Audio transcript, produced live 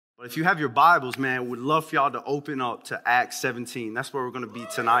But if you have your Bibles, man, we'd love for y'all to open up to Acts 17. That's where we're going to be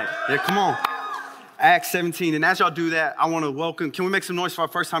tonight. Yeah, come on. Acts 17. And as y'all do that, I want to welcome, can we make some noise for our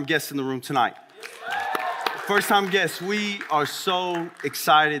first-time guests in the room tonight? First-time guests, we are so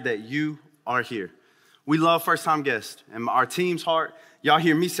excited that you are here. We love first-time guests. And our team's heart, y'all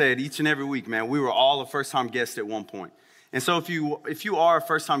hear me say it each and every week, man. We were all a first-time guest at one point. And so if you are a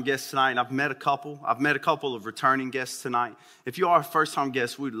first-time guest tonight, and I've met a couple of returning guests tonight. If you are a first-time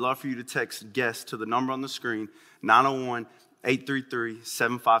guest, we'd love for you to text guest to the number on the screen,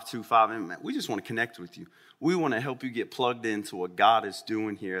 901-833-7525. And man, we just want to connect with you. We want to help you get plugged into what God is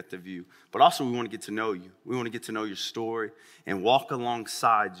doing here at The View. But also we want to get to know you. We want to get to know your story and walk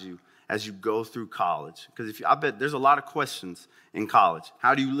alongside you as you go through college. Because I bet there's a lot of questions in college.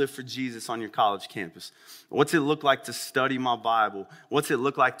 How do you live for Jesus on your college campus? What's it look like to study my Bible? What's it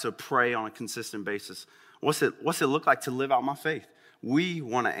look like to pray on a consistent basis? What's it look like to live out my faith? We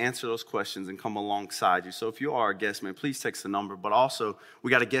want to answer those questions and come alongside you. So if you are a guest, man, please text the number. But also,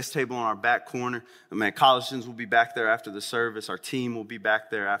 we got a guest table in our back corner. Man, college students will be back there after the service. Our team will be back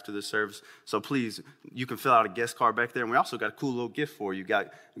there after the service. So please, you can fill out a guest card back there. And we also got a cool little gift for you.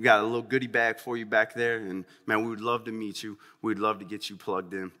 We got a little goodie bag for you back there. And man, we would love to meet you. We'd love to get you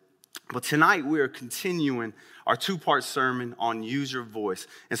plugged in. But tonight, we are continuing our two-part sermon on Use Your Voice.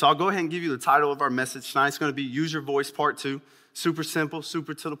 And so I'll go ahead and give you the title of our message tonight. It's going to be Use Your Voice Part 2. Super simple,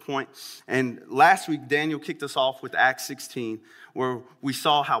 super to the point. And last week, Daniel kicked us off with Acts 16, where we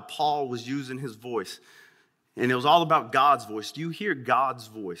saw how Paul was using his voice. And it was all about God's voice. Do you hear God's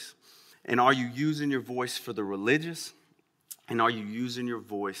voice? And are you using your voice for the religious? And are you using your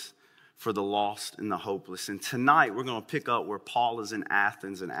voice for the lost and the hopeless? And tonight, we're going to pick up where Paul is in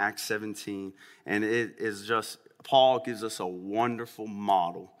Athens in Acts 17. And it is just, Paul gives us a wonderful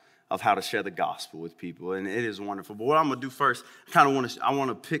model of how to share the gospel with people, and it is wonderful. But what I'm gonna do first, I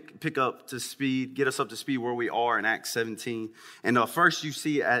want to pick up to speed, get us up to speed where we are in Acts 17. And first, you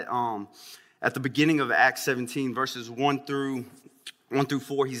see at the beginning of Acts 17, verses 1 through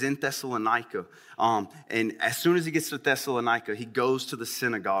 4, he's in Thessalonica. And as soon as he gets to Thessalonica, he goes to the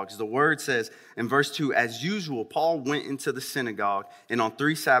synagogues. The word says in verse 2, as usual, Paul went into the synagogue and on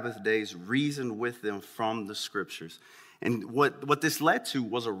 3 Sabbath days reasoned with them from the scriptures. And what this led to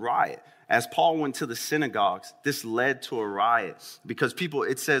was a riot. As Paul went to the synagogues, this led to a riot because people,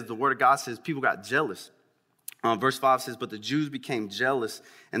 it says, the word of God says, people got jealous. Verse 5 says, but the Jews became jealous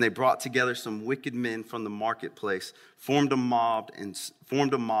and they brought together some wicked men from the marketplace, formed a mob and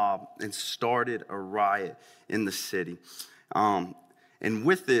started a riot in the city. And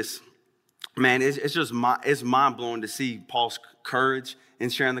with this, man, it's mind-blowing to see Paul's courage in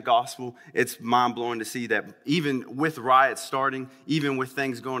sharing the gospel. It's mind-blowing to see that even with riots starting, even with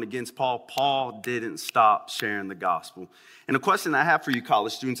things going against Paul, Paul didn't stop sharing the gospel. And the question I have for you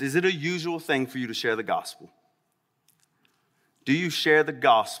college students, is it a usual thing for you to share the gospel? Do you share the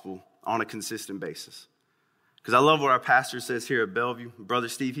gospel on a consistent basis? Because I love what our pastor says here at Bellevue, Brother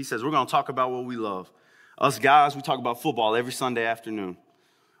Steve. He says, we're going to talk about what we love. Us guys, we talk about football every Sunday afternoon.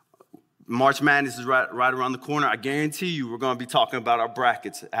 March Madness is right around the corner. I guarantee you we're going to be talking about our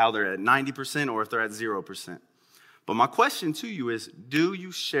brackets, how they're at 90% or if they're at 0%. But my question to you is, do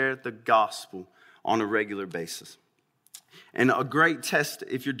you share the gospel on a regular basis? And a great test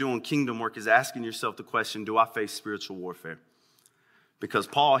if you're doing kingdom work is asking yourself the question, do I face spiritual warfare? Because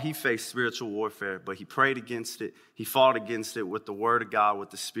Paul, he faced spiritual warfare, but he prayed against it. He fought against it with the word of God, with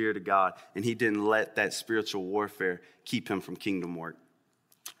the Spirit of God, and he didn't let that spiritual warfare keep him from kingdom work.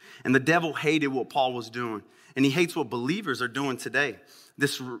 And the devil hated what Paul was doing, and he hates what believers are doing today.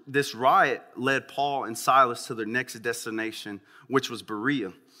 This riot led Paul and Silas to their next destination, which was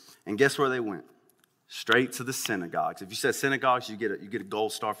Berea. And guess where they went? Straight to the synagogues. If you said synagogues, you get a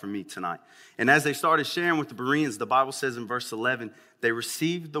gold star from me tonight. And as they started sharing with the Bereans, the Bible says in verse 11, they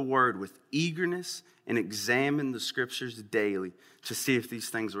received the word with eagerness and examined the scriptures daily to see if these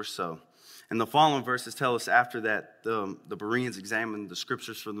things were so. And the following verses tell us after that, the Bereans examined the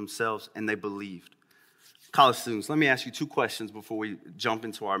scriptures for themselves and they believed. College students, let me ask you 2 questions before we jump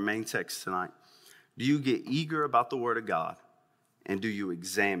into our main text tonight. Do you get eager about the word of God? And do you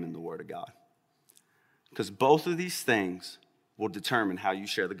examine the word of God? Because both of these things will determine how you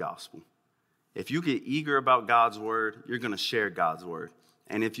share the gospel. If you get eager about God's word, you're going to share God's word.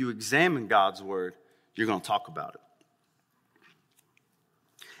 And if you examine God's word, you're going to talk about it.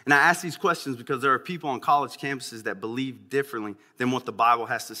 And I ask these questions because there are people on college campuses that believe differently than what the Bible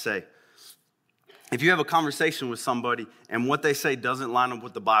has to say. If you have a conversation with somebody and what they say doesn't line up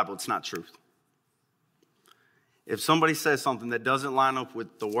with the Bible, it's not truth. If somebody says something that doesn't line up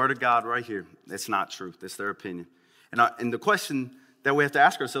with the word of God right here, it's not truth. It's their opinion. And the question that we have to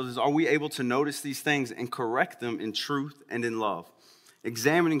ask ourselves is, are we able to notice these things and correct them in truth and in love?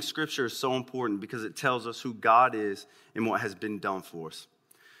 Examining Scripture is so important because it tells us who God is and what has been done for us.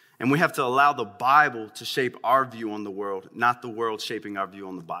 And we have to allow the Bible to shape our view on the world, not the world shaping our view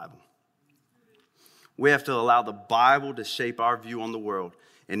on the Bible. We have to allow the Bible to shape our view on the world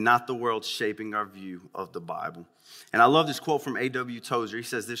and not the world shaping our view of the Bible. And I love this quote from A.W. Tozer. He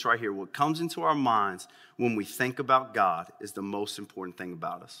says this right here: what comes into our minds when we think about God is the most important thing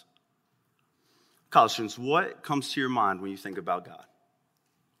about us. College students, what comes to your mind when you think about God?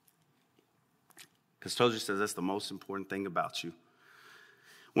 Because Tozer says that's the most important thing about you.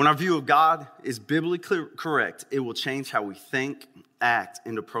 When our view of God is biblically correct, it will change how we think, act,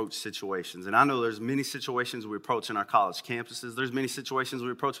 and approach situations. And I know there's many situations we approach in our college campuses. There's many situations we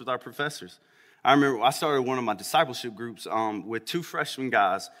approach with our professors. I remember I started one of my discipleship groups with 2 freshman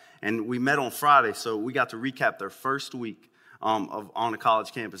guys, and we met on Friday, so we got to recap their first week on a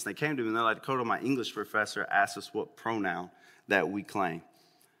college campus. And they came to me, and they're like, Dakota, my English professor asked us what pronoun that we claim.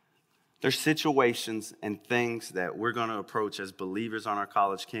 There's situations and things that we're going to approach as believers on our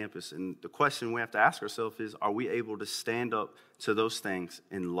college campus. And the question we have to ask ourselves is, are we able to stand up to those things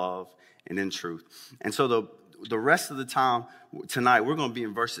in love and in truth? And so the rest of the time tonight, we're going to be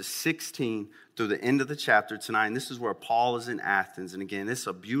in verses 16 through the end of the chapter tonight. And this is where Paul is in Athens. And again, it's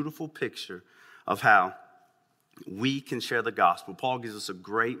a beautiful picture of how we can share the gospel. Paul gives us a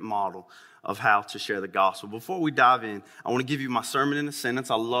great model of how to share the gospel. Before we dive in, I want to give you my sermon in a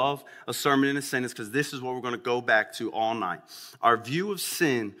sentence. I love a sermon in a sentence because this is what we're going to go back to all night. Our view of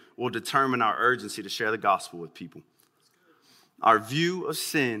sin will determine our urgency to share the gospel with people. Our view of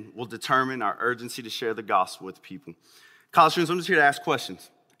sin will determine our urgency to share the gospel with people. College students, I'm just here to ask questions,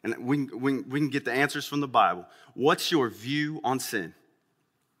 and we can get the answers from the Bible. What's your view on sin?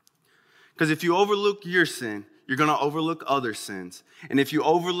 Because if you overlook your sin, you're going to overlook other sins. And if you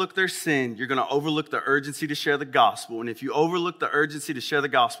overlook their sin, you're going to overlook the urgency to share the gospel. And if you overlook the urgency to share the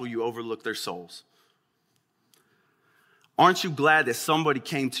gospel, you overlook their souls. Aren't you glad that somebody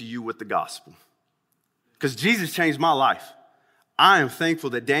came to you with the gospel? Because Jesus changed my life. I am thankful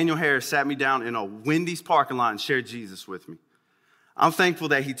that Daniel Harris sat me down in a Wendy's parking lot and shared Jesus with me. I'm thankful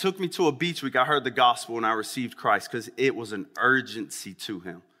that he took me to a beach week. I heard the gospel and I received Christ because it was an urgency to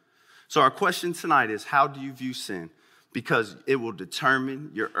him. So our question tonight is, how do you view sin? Because it will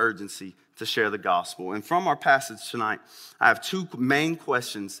determine your urgency to share the gospel. And from our passage tonight, I have 2 main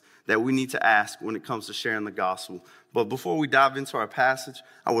questions that we need to ask when it comes to sharing the gospel. But before we dive into our passage,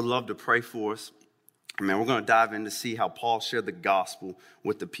 I would love to pray for us. Man, we're going to dive in to see how Paul shared the gospel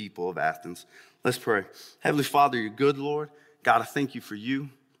with the people of Athens. Let's pray. Heavenly Father, you're good, Lord. God, I thank you for you.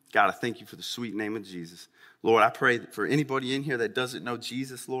 God, I thank you for the sweet name of Jesus. Lord, I pray that for anybody in here that doesn't know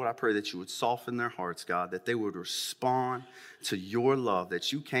Jesus, Lord, I pray that you would soften their hearts, God, that they would respond to your love,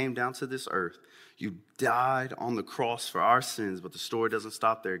 that you came down to this earth. You died on the cross for our sins, but the story doesn't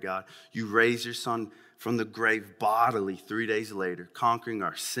stop there, God. You raised your son from the grave bodily 3 days later, conquering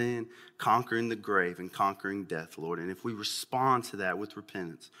our sin, conquering the grave, and conquering death, Lord. And if we respond to that with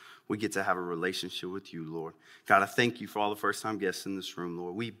repentance, we get to have a relationship with you, Lord. God, I thank you for all the first-time guests in this room,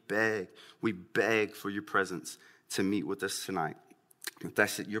 Lord. We beg for your presence to meet with us tonight. If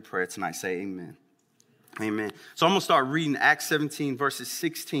that's your prayer tonight, say amen. Amen. So I'm going to start reading Acts 17, verses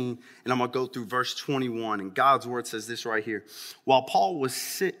 16, and I'm going to go through verse 21. And God's word says this right here. While Paul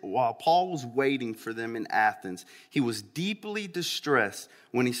was waiting for them in Athens, he was deeply distressed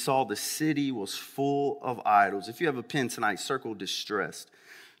when he saw the city was full of idols. If you have a pen tonight, circle distressed.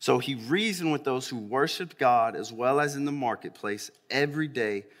 So he reasoned with those who worshiped God as well as in the marketplace every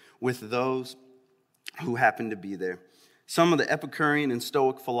day with those who happened to be there. Some of the Epicurean and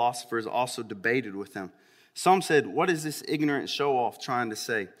Stoic philosophers also debated with him. Some said, "What is this ignorant show-off trying to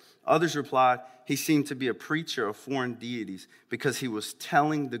say?" Others replied, "He seemed to be a preacher of foreign deities because he was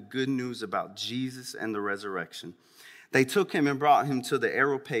telling the good news about Jesus and the resurrection." They took him and brought him to the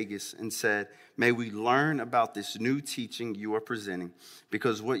Areopagus and said, "May we learn about this new teaching you are presenting,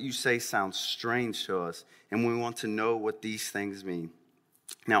 because what you say sounds strange to us, and we want to know what these things mean."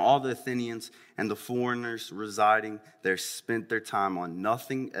 Now all the Athenians and the foreigners residing there spent their time on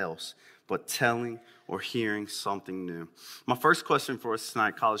nothing else but telling or hearing something new. My first question for us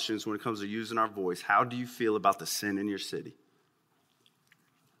tonight, college students, when it comes to using our voice, how do you feel about the sin in your city?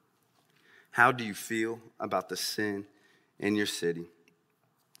 How do you feel about the sin in your city?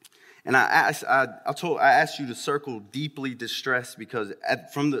 And I asked you to circle deeply distressed because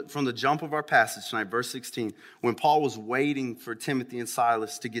from the jump of our passage tonight, verse 16, when Paul was waiting for Timothy and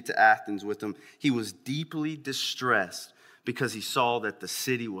Silas to get to Athens with him, he was deeply distressed because he saw that the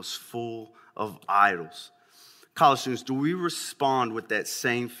city was full of idols. College students, do we respond with that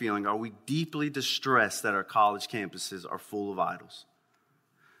same feeling? Are we deeply distressed that our college campuses are full of idols?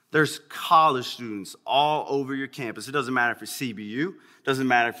 There's college students all over your campus. It doesn't matter if it's CBU, doesn't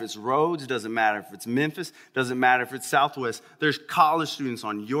matter if it's Rhodes, it doesn't matter if it's Memphis, doesn't matter if it's Southwest. There's college students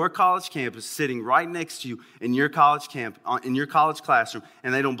on your college campus sitting right next to you in your college in your college classroom,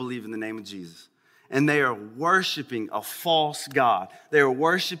 and they don't believe in the name of Jesus. And they are worshiping a false god. They are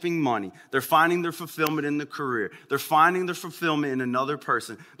worshiping money. They're finding their fulfillment in the career. They're finding their fulfillment in another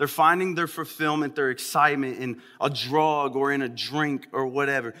person. They're finding their fulfillment, their excitement in a drug or in a drink or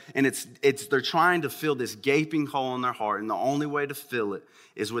whatever. And they're trying to fill this gaping hole in their heart. And the only way to fill it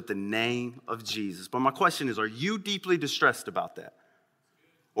is with the name of Jesus. But my question is, are you deeply distressed about that?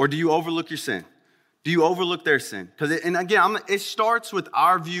 Or do you overlook your sin? Do you overlook their sin? And again, it starts with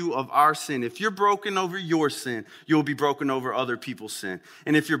our view of our sin. If you're broken over your sin, you'll be broken over other people's sin.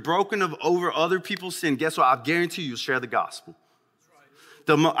 And if you're broken over other people's sin, guess what? I guarantee you'll share the gospel.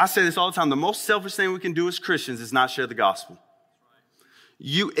 I say this all the time. The most selfish thing we can do as Christians is not share the gospel.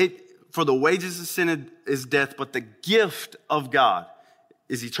 For the wages of sin is death, but the gift of God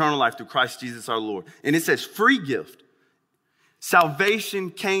is eternal life through Christ Jesus our Lord. And it says free gift. Salvation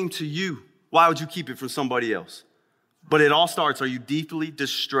came to you. Why would you keep it from somebody else? But it all starts, are you deeply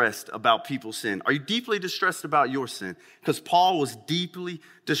distressed about people's sin? Are you deeply distressed about your sin? Because Paul was deeply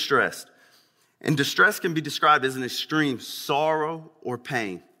distressed. And distress can be described as an extreme sorrow or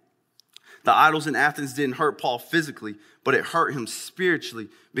pain. The idols in Athens didn't hurt Paul physically, but it hurt him spiritually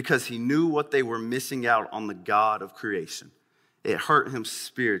because he knew what they were missing out on the God of creation. It hurt him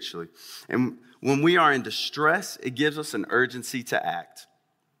spiritually. And when we are in distress, it gives us an urgency to act.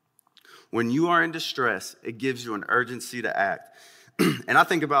 When you are in distress, it gives you an urgency to act. And when I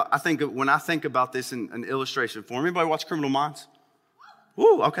think about this in an illustration form. Anybody watch Criminal Minds?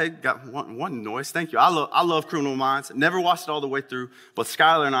 Woo, okay, got one noise. Thank you. I love Criminal Minds. Never watched it all the way through, but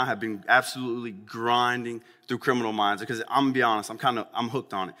Skylar and I have been absolutely grinding through Criminal Minds because I'm gonna be honest, I'm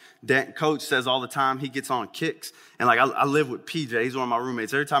hooked on it. Coach says all the time he gets on kicks, and like I live with PJ. He's one of my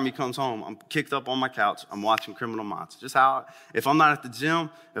roommates. Every time he comes home, I'm kicked up on my couch. I'm watching Criminal Minds. Just how if I'm not at the gym,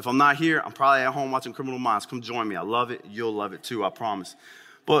 if I'm not here, I'm probably at home watching Criminal Minds. Come join me. I love it. You'll love it too. I promise.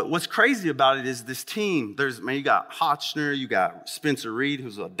 But what's crazy about it is this team, you got Hotchner, you got Spencer Reed,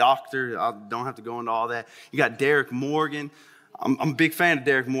 who's a doctor. I don't have to go into all that. You got Derek Morgan. I'm a big fan of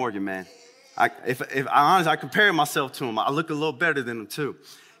Derek Morgan, man. If I'm honest, I compare myself to him. I look a little better than him, too.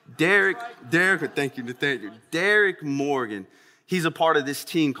 Derek, thank you. Derek Morgan, he's a part of this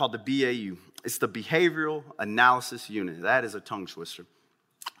team called the BAU. It's the Behavioral Analysis Unit. That is a tongue twister.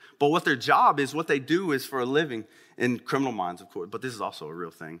 But what they do is for a living in Criminal Minds, of course, but this is also a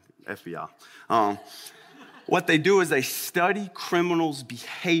real thing, FBI. What they do is they study criminals'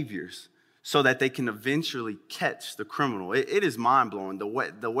 behaviors so that they can eventually catch the criminal. It is mind-blowing,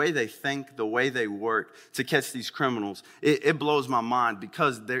 the way they think, the way they work to catch these criminals. It blows my mind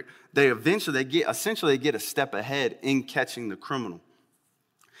because they get a step ahead in catching the criminal.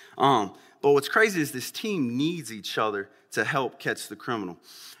 But what's crazy is this team needs each other to help catch the criminal.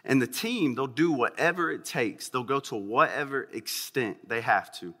 And the team, they'll do whatever it takes. They'll go to whatever extent they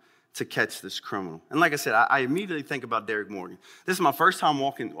have to catch this criminal. And like I said, I immediately think about Derek Morgan. This is my first time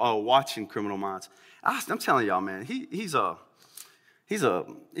watching Criminal Minds. I'm telling y'all, man, he's a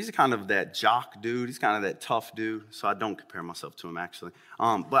kind of that jock dude. He's kind of that tough dude. So I don't compare myself to him, actually.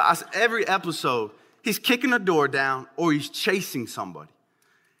 But every episode, he's kicking a door down or he's chasing somebody.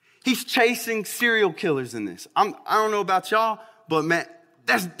 He's chasing serial killers in this. I don't know about y'all, but man,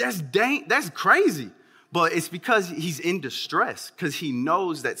 that's crazy. But it's because he's in distress, because he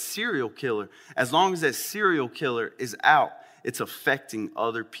knows that serial killer, as long as that serial killer is out, it's affecting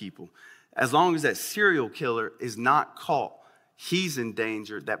other people. As long as that serial killer is not caught, he's in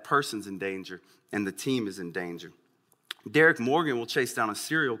danger, that person's in danger, and the team is in danger. Derek Morgan will chase down a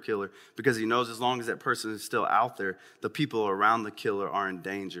serial killer because he knows as long as that person is still out there, the people around the killer are in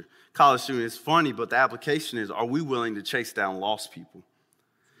danger. College student, it's funny, but the application is, are we willing to chase down lost people?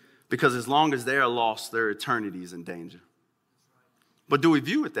 Because as long as they are lost, their eternity is in danger. But do we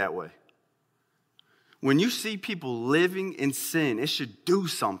view it that way? When you see people living in sin, it should do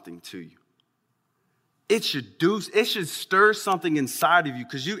something to you. It should stir something inside of you.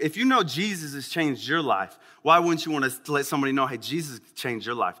 Because if you know Jesus has changed your life, why wouldn't you want to let somebody know, hey, Jesus changed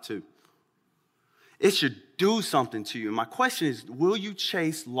your life too? It should do something to you. And my question is, will you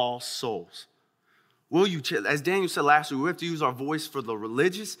chase lost souls? Will you, as Daniel said last week, we have to use our voice for the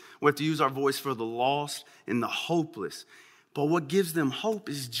religious. We have to use our voice for the lost and the hopeless. But what gives them hope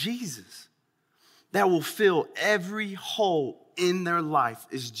is Jesus. That will fill every hole in their life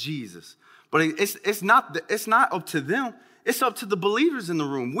is Jesus. But it's not up to them. It's up to the believers in the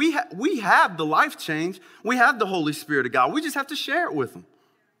room. We have the life change. We have the Holy Spirit of God. We just have to share it with them.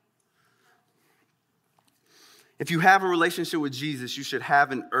 If you have a relationship with Jesus, you should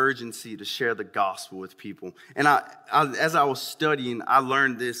have an urgency to share the gospel with people. And as I was studying, I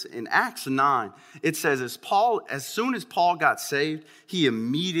learned this in Acts 9. It says, as soon as Paul got saved, he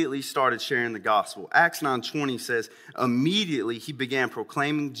immediately started sharing the gospel. Acts 9:20 says, immediately he began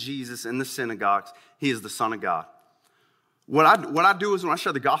proclaiming Jesus in the synagogues. He is the Son of God. What I do is when I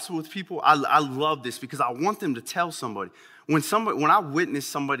share the gospel with people, I love this because I want them to tell somebody. When I witness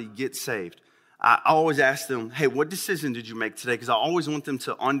somebody get saved, I always ask them, hey, what decision did you make today? Because I always want them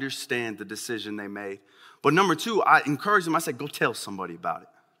to understand the decision they made. But number two, I encourage them. I say, go tell somebody about it.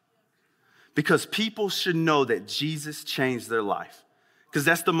 Because people should know that Jesus changed their life. Because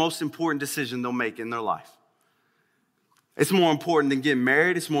that's the most important decision they'll make in their life. It's more important than getting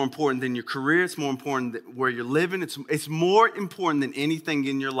married. It's more important than your career. It's more important than where you're living. It's more important than anything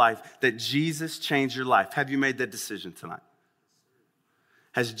in your life that Jesus changed your life. Have you made that decision tonight?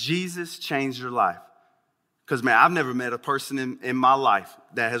 Has Jesus changed your life? Because, man, I've never met a person in my life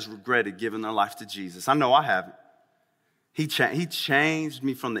that has regretted giving their life to Jesus. I know I haven't. He changed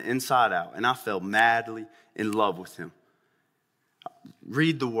me from the inside out, and I fell madly in love with him.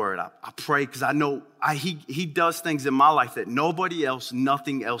 Read the word. I pray because I know he does things in my life that nobody else,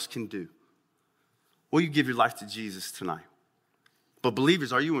 nothing else can do. Will you give your life to Jesus tonight? But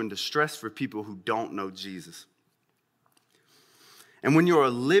believers, are you in distress for people who don't know Jesus? And when you are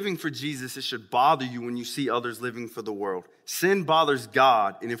living for Jesus, it should bother you when you see others living for the world. Sin bothers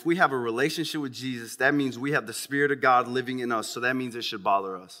God, and if we have a relationship with Jesus, that means we have the Spirit of God living in us, so that means it should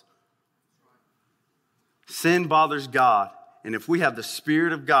bother us. Sin bothers God, and if we have the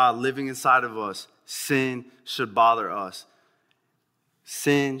Spirit of God living inside of us, sin should bother us.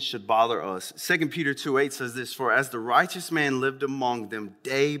 Sin should bother us. 2 Peter 2:8 says this, for as the righteous man lived among them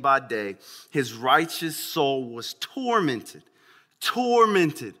day by day, his righteous soul was tormented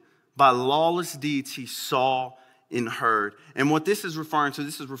by lawless deeds he saw and heard. And what this is referring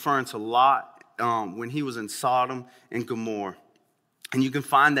to Lot when he was in Sodom and Gomorrah. And you can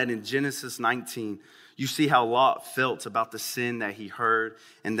find that in Genesis 19. You see how Lot felt about the sin that he heard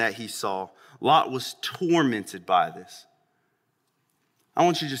and that he saw. Lot was tormented by this. I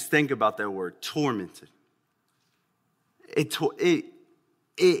want you to just think about that word, tormented. He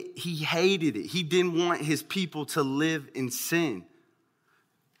hated it. He didn't want his people to live in sin.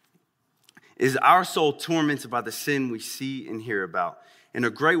 Is our soul tormented by the sin we see and hear about? And a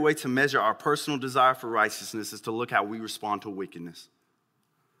great way to measure our personal desire for righteousness is to look how we respond to wickedness.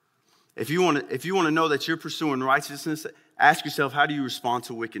 If you want to know that you're pursuing righteousness, ask yourself, how do you respond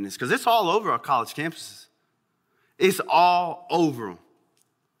to wickedness? Because it's all over our college campuses. It's all over them.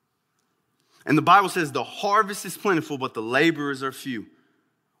 And the Bible says the harvest is plentiful, but the laborers are few.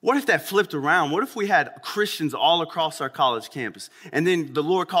 What if that flipped around? What if we had Christians all across our college campus? And then the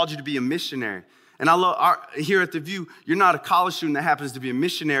Lord called you to be a missionary. And I love here at The View, you're not a college student that happens to be a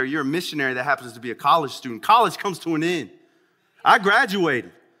missionary. You're a missionary that happens to be a college student. College comes to an end. I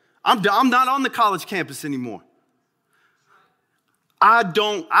graduated. I'm not on the college campus anymore. I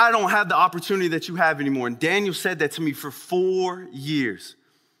don't have the opportunity that you have anymore. And Daniel said that to me for 4 years.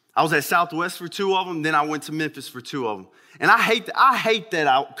 I was at Southwest for 2 of them. Then I went to Memphis for 2 of them. And I hate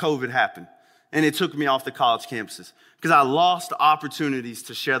that COVID happened and it took me off the college campuses because I lost opportunities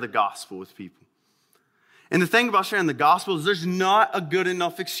to share the gospel with people. And the thing about sharing the gospel is there's not a good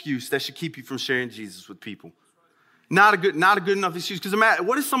enough excuse that should keep you from sharing Jesus with people. Not a good enough excuse. Because imagine,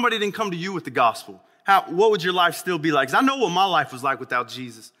 what if somebody didn't come to you with the gospel? What would your life still be like? Because I know what my life was like without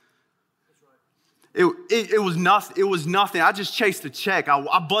Jesus. It was nothing. It was nothing. I just chased a check.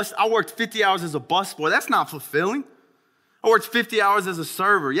 I worked 50 hours as a busboy. That's not fulfilling. I worked 50 hours as a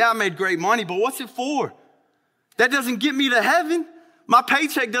server. Yeah, I made great money, but what's it for? That doesn't get me to heaven. My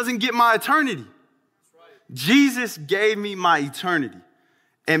paycheck doesn't get my eternity. Jesus gave me my eternity.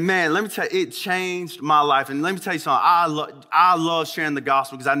 And man, let me tell you, it changed my life. And let me tell you something. I love sharing the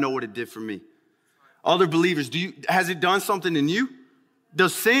gospel because I know what it did for me. Other believers, has it done something in you?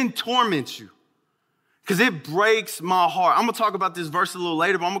 Does sin torment you? Because it breaks my heart. I'm going to talk about this verse a little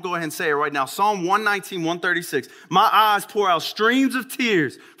later, but I'm going to go ahead and say it right now. Psalm 119, 136. My eyes pour out streams of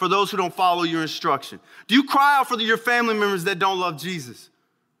tears for those who don't follow your instruction. Do you cry out for your family members that don't love Jesus?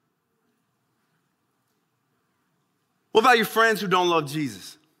 What about your friends who don't love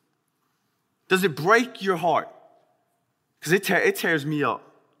Jesus? Does it break your heart? Because it tears me up.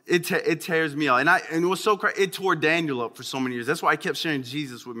 It tears me up. And it was so crazy. It tore Daniel up for so many years. That's why I kept sharing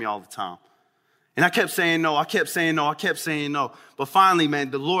Jesus with me all the time. And I kept saying no, I kept saying no, I kept saying no. But finally, man,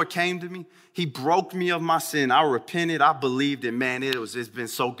 the Lord came to me. He broke me of my sin. I repented, I believed it, man. It's been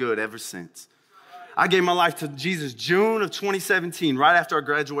so good ever since. I gave my life to Jesus June of 2017, right after I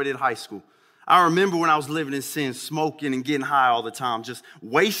graduated high school. I remember when I was living in sin, smoking and getting high all the time, just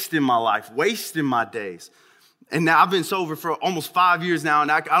wasting my life, wasting my days. And now I've been sober for almost 5 years now,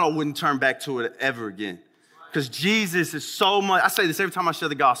 and I wouldn't turn back to it ever again. Because Jesus is so much, I say this every time I share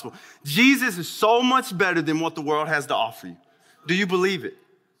the gospel, Jesus is so much better than what the world has to offer you. Do you believe it?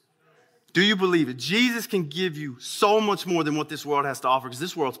 Do you believe it? Jesus can give you so much more than what this world has to offer, because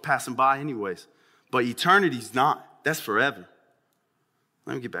this world's passing by anyways. But eternity's not. That's forever.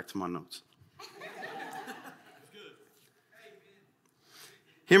 Let me get back to my notes.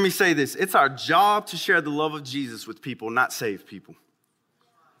 Hear me say this. It's our job to share the love of Jesus with people, not save people.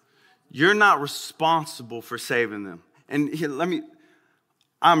 You're not responsible for saving them. And here,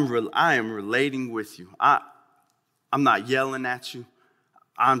 I am relating with you. I'm not yelling at you.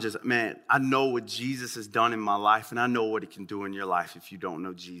 I'm just, man, I know what Jesus has done in my life, and I know what he can do in your life if you don't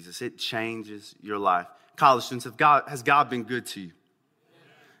know Jesus. It changes your life. College students, has God been good to you?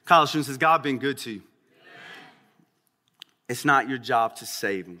 College students, has God been good to you? It's not your job to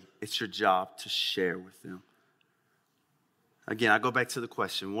save them. It's your job to share with them. Again, I go back to the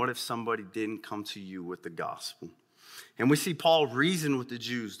question, what if somebody didn't come to you with the gospel? And we see Paul reason with the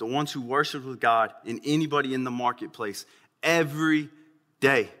Jews, the ones who worship with God, and anybody in the marketplace every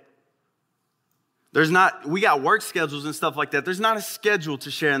day. We got work schedules and stuff like that. There's not a schedule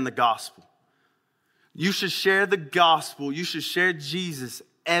to sharing the gospel. You should share the gospel. You should share Jesus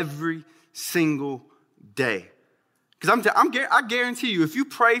every single day. Because I guarantee you, if you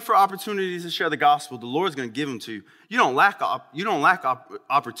pray for opportunities to share the gospel, the Lord's going to give them to you. You don't lack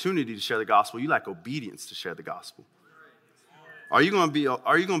opportunity to share the gospel. You lack obedience to share the gospel. Are you going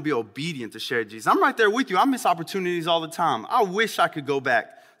to be obedient to share Jesus? I'm right there with you. I miss opportunities all the time. I wish I could go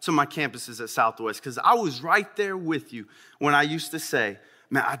back to my campuses at Southwest, because I was right there with you when I used to say,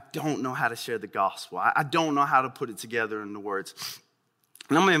 man, I don't know how to share the gospel. I don't know how to put it together in the words.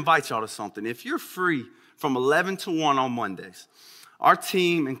 And I'm going to invite y'all to something. If you're free from 11 to 1 on Mondays, our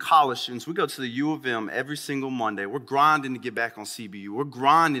team and college students, we go to the U of M every single Monday. We're grinding to get back on CBU. We're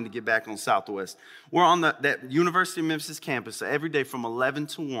grinding to get back on Southwest. We're on that University of Memphis campus every day from 11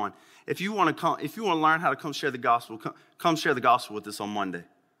 to 1. If you want to learn how to come share the gospel, come share the gospel with us on Monday.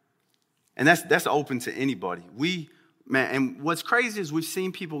 And that's open to anybody. And what's crazy is we've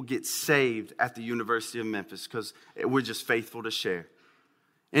seen people get saved at the University of Memphis because we're just faithful to share.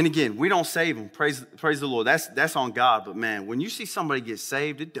 And again, we don't save them. Praise the Lord. That's on God. But man, when you see somebody get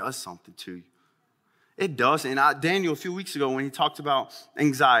saved, it does something to you. It does. And Daniel, a few weeks ago, when he talked about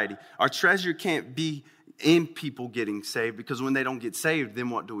anxiety, our treasure can't be in people getting saved, because when they don't get saved, then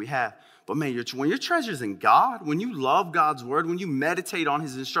what do we have? But man, when your treasure's in God, when you love God's word, when you meditate on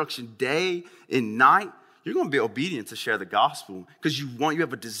his instruction day and night, you're going to be obedient to share the gospel, because you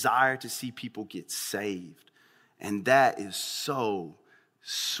have a desire to see people get saved. And that is so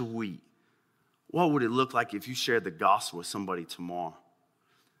sweet. What would it look like if you shared the gospel with somebody tomorrow?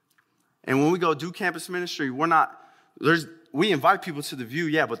 And when we go do campus ministry, we invite people to the View,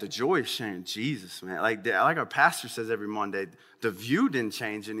 yeah, but the joy is sharing Jesus, man. Like our pastor says every Monday, the View didn't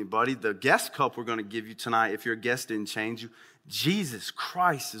change anybody. The guest cup we're going to give you tonight, if your guest didn't change you, Jesus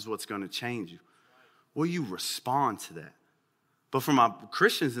Christ is what's going to change you. Will you respond to that? But for my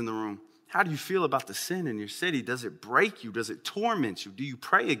Christians in the room, how do you feel about the sin in your city? Does it break you? Does it torment you? Do you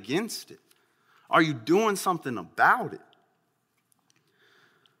pray against it? Are you doing something about it?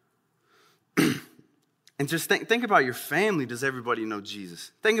 And just think about your family. Does everybody know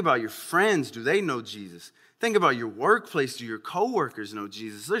Jesus? Think about your friends. Do they know Jesus? Think about your workplace. Do your coworkers know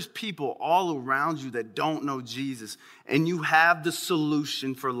Jesus? There's people all around you that don't know Jesus, and you have the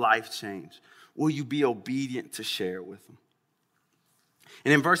solution for life change. Will you be obedient to share it with them?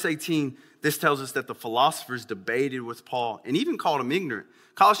 And in verse 18, this tells us that the philosophers debated with Paul and even called him ignorant.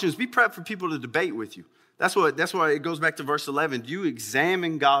 College students, be prepped for people to debate with you. That's why it goes back to verse 11. Do you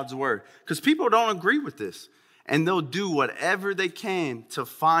examine God's word? Because people don't agree with this. And they'll do whatever they can to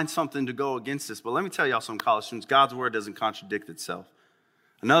find something to go against this. But let me tell y'all some college students, God's word doesn't contradict itself.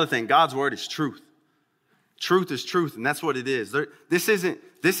 Another thing, God's word is truth. Truth is truth, and that's what it is. This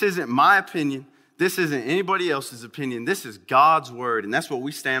isn't my opinion. This isn't anybody else's opinion. This is God's word, and that's what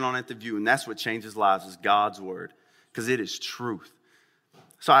we stand on at the View, and that's what changes lives is God's word, because it is truth.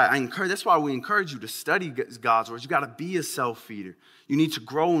 So that's why we encourage you to study God's word. You got to be a self-feeder. You need to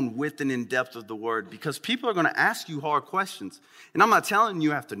grow in width and in depth of the word, because people are going to ask you hard questions. And I'm not telling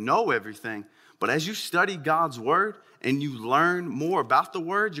you have to know everything, But as you study God's word and you learn more about the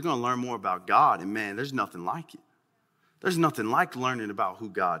word, you're going to learn more about God. And man, there's nothing like it. There's nothing like learning about who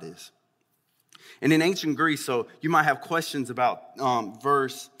God is. And in ancient Greece, so you might have questions about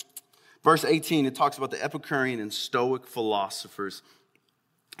verse 18. It talks about the Epicurean and Stoic philosophers.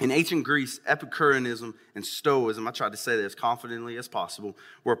 In ancient Greece, Epicureanism and Stoicism, I tried to say that as confidently as possible,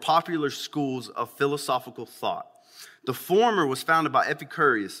 were popular schools of philosophical thought. The former was founded by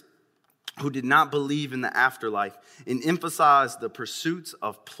Epicurus, who did not believe in the afterlife and emphasized the pursuits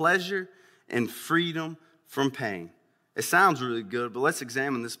of pleasure and freedom from pain. It sounds really good, but let's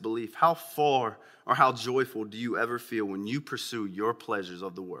examine this belief. How far or how joyful do you ever feel when you pursue your pleasures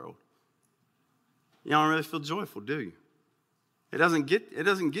of the world? You don't really feel joyful, do you? It doesn't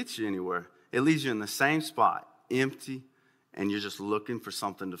get you anywhere. It leaves you in the same spot, empty, and you're just looking for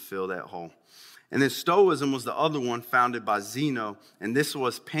something to fill that hole. And then Stoicism was the other one, founded by Zeno, and this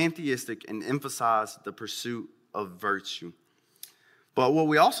was pantheistic and emphasized the pursuit of virtue. But what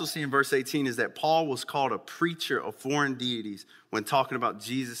we also see in verse 18 is that Paul was called a preacher of foreign deities when talking about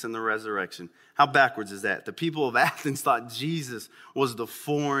Jesus and the resurrection. How backwards is that? The people of Athens thought Jesus was the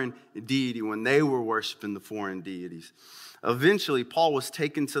foreign deity when they were worshiping the foreign deities. Eventually, Paul was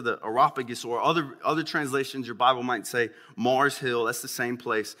taken to the Areopagus, or other translations, your Bible might say Mars Hill. That's the same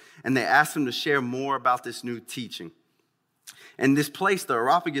place. And they asked him to share more about this new teaching. And this place, the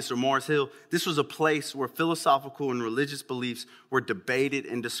Areopagus or Mars Hill, this was a place where philosophical and religious beliefs were debated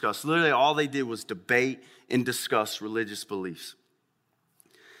and discussed. Literally, all they did was debate and discuss religious beliefs.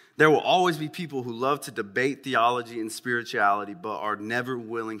 There will always be people who love to debate theology and spirituality, but are never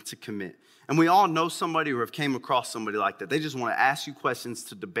willing to commit. And we all know somebody or have came across somebody like that. They just want to ask you questions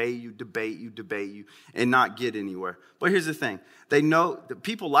to debate you, and not get anywhere. But here's the thing. They know, the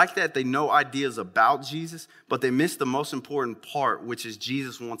people like that, they know ideas about Jesus, but they miss the most important part, which is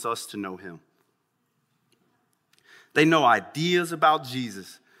Jesus wants us to know him. They know ideas about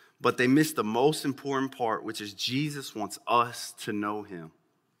Jesus, but they miss the most important part, which is Jesus wants us to know him.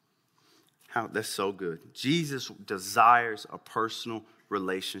 That's so good. Jesus desires a personal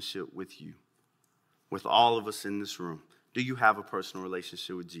relationship with you, with all of us in this room. Do you have a personal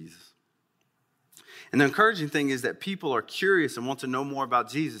relationship with Jesus? And the encouraging thing is that people are curious and want to know more about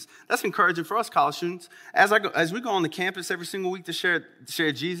Jesus. That's encouraging for us college students. As we go on the campus every single week to share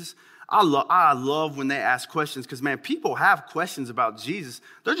Jesus, I love when they ask questions because, man, people have questions about Jesus.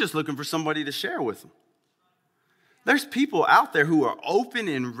 They're just looking for somebody to share with them. There's people out there who are open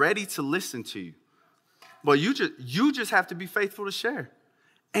and ready to listen to you. But you just have to be faithful to share.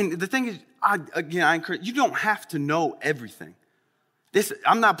 And the thing is, I encourage you don't have to know everything.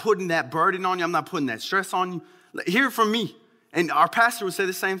 I'm not putting that burden on you. I'm not putting that stress on you. Hear it from me. And our pastor would say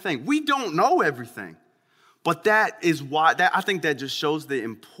the same thing. We don't know everything. But that is why, I think that just shows the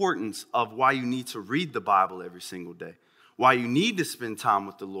importance of why you need to read the Bible every single day. Why you need to spend time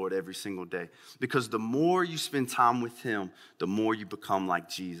with the Lord every single day. Because the more you spend time with him, the more you become like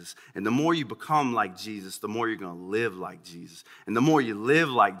Jesus. And the more you become like Jesus, the more you're going to live like Jesus. And the more you live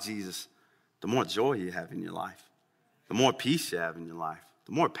like Jesus, the more joy you have in your life. The more peace you have in your life.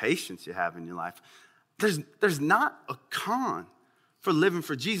 The more patience you have in your life. There's not a con for living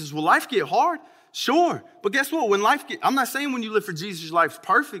for Jesus. Will life get hard? Sure. But guess what? I'm not saying when you live for Jesus, your life's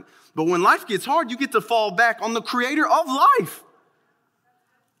perfect. But when life gets hard, you get to fall back on the creator of life.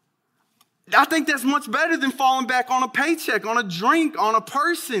 I think that's much better than falling back on a paycheck, on a drink, on a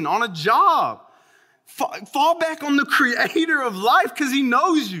person, on a job. Fall back on the creator of life because he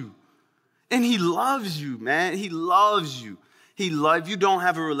knows you. And he loves you, man. He loves you. If you don't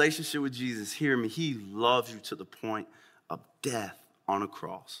have a relationship with Jesus, hear me. He loves you to the point of death on a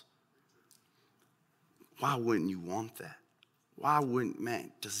cross. Why wouldn't you want that? Why wouldn't,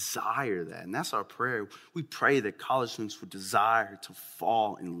 man, desire that? And that's our prayer. We pray that college students would desire to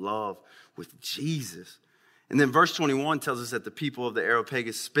fall in love with Jesus. And then verse 21 tells us that the people of the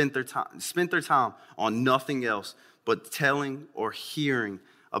Areopagus spent their time on nothing else but telling or hearing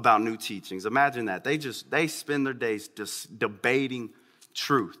about new teachings. Imagine that. They spend their days just debating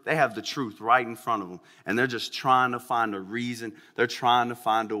truth. They have the truth right in front of them. And they're just trying to find a reason. They're trying to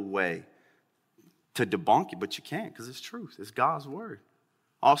find a way to debunk it, but you can't because it's truth. It's God's word.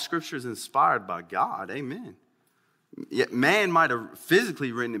 All scripture is inspired by God. Amen. Yet man might have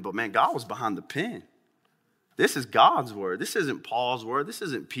physically written it, but man, God was behind the pen. This is God's word. This isn't Paul's word. This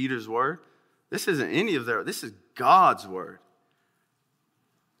isn't Peter's word. This isn't any of their. This is God's word.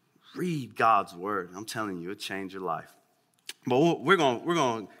 Read God's word. I'm telling you, it'll change your life. But we're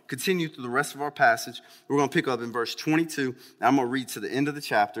going to continue through the rest of our passage. We're going to pick up in verse 22. I'm going to read to the end of the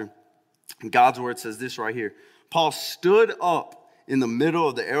chapter. And God's word says this right here. Paul stood up in the middle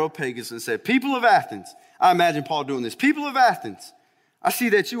of the Areopagus and said, "People of Athens," I imagine Paul doing this, "People of Athens, I see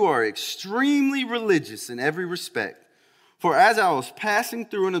that you are extremely religious in every respect. For as I was passing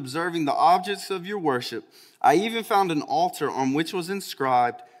through and observing the objects of your worship, I even found an altar on which was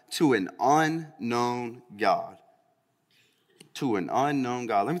inscribed, 'To an unknown God.'" To an unknown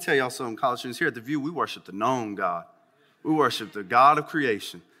God. Let me tell y'all something, college students. Here at The View, we worship the known God. We worship the God of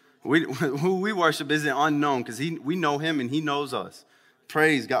creation. Who we worship isn't unknown because we know him and he knows us.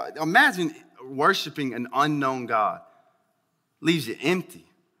 Praise God. Imagine worshiping an unknown God. Leaves you empty.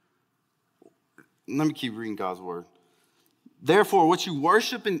 Let me keep reading God's word. "Therefore, what you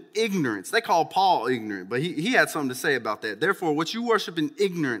worship in ignorance," they call Paul ignorant, but he had something to say about that. "Therefore, what you worship in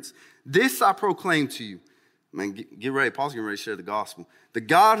ignorance, this I proclaim to you." Man, get ready. Paul's getting ready to share the gospel. "The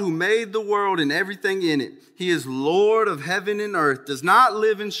God who made the world and everything in it, he is Lord of heaven and earth, does not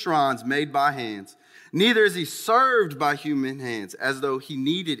live in shrines made by hands. Neither is he served by human hands as though he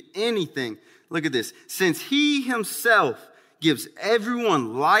needed anything." Look at this. "Since he himself gives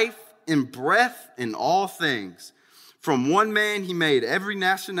everyone life and breath in all things. From one man he made every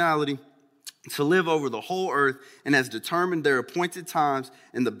nationality to live over the whole earth and has determined their appointed times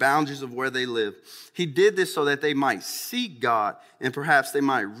and the boundaries of where they live. He did this so that they might seek God and perhaps they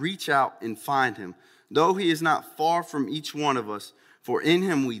might reach out and find him, though he is not far from each one of us. For in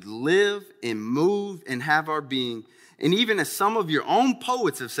him we live and move and have our being. And even as some of your own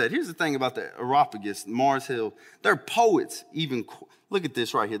poets have said," here's the thing about the Areopagus, Mars Hill. Their poets even, look at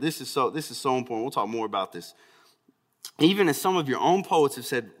this right here. This is so important. We'll talk more about this. "Even as some of your own poets have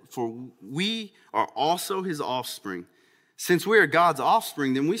said, for we are also his offspring. Since we are God's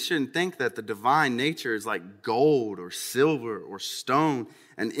offspring, then we shouldn't think that the divine nature is like gold or silver or stone,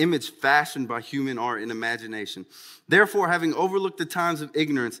 an image fashioned by human art and imagination. Therefore, having overlooked the times of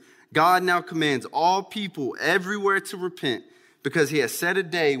ignorance, God now commands all people everywhere to repent, because he has set a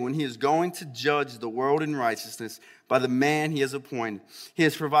day when he is going to judge the world in righteousness by the man he has appointed. He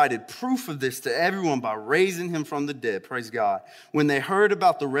has provided proof of this to everyone by raising him from the dead." Praise God. "When they heard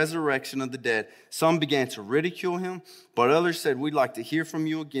about the resurrection of the dead, some began to ridicule him, but others said, 'We'd like to hear from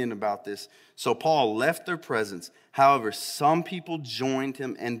you again about this.' So Paul left their presence. However, some people joined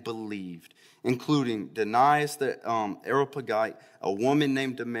him and believed, including Dionysius the Areopagite, a woman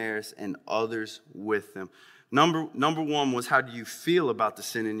named Damaris, and others with them." Number one was, how do you feel about the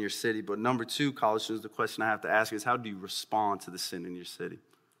sin in your city? But number two, college students, the question I have to ask is, how do you respond to the sin in your city?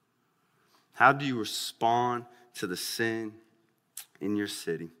 How do you respond to the sin in your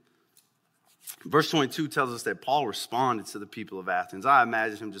city? Verse 22 tells us that Paul responded to the people of Athens. I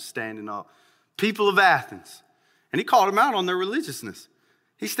imagine him just standing up. "People of Athens." And he called them out on their religiousness.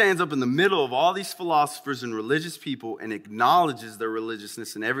 He stands up in the middle of all these philosophers and religious people and acknowledges their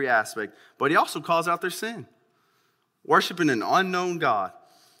religiousness in every aspect, but he also calls out their sin. Worshiping an unknown God.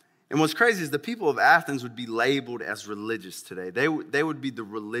 And what's crazy is the people of Athens would be labeled as religious today. They would be the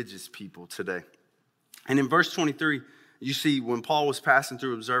religious people today. And in verse 23, you see when Paul was passing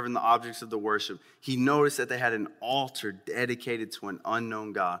through observing the objects of the worship, he noticed that they had an altar dedicated to an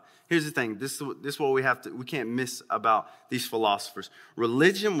unknown God. Here's the thing. This is what we can't miss about these philosophers.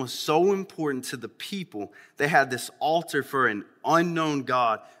 Religion was so important to the people. They had this altar for an unknown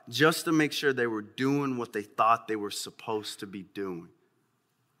God just to make sure they were doing what they thought they were supposed to be doing.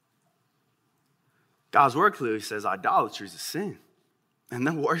 God's word clearly says idolatry is a sin. And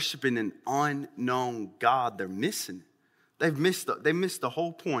they're worshiping an unknown God. They're missing it. They missed the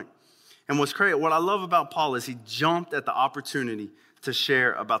whole point. And what's crazy, what I love about Paul is he jumped at the opportunity to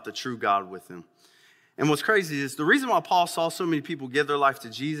share about the true God with them. And what's crazy is the reason why Paul saw so many people give their life to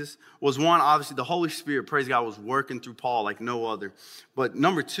Jesus was, one, obviously the Holy Spirit, praise God, was working through Paul like no other. But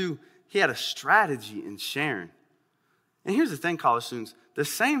number two, he had a strategy in sharing. And here's the thing, college students. The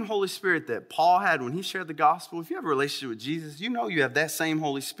same Holy Spirit that Paul had when he shared the gospel, if you have a relationship with Jesus, you know you have that same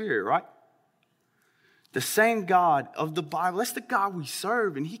Holy Spirit, right? The same God of the Bible, that's the God we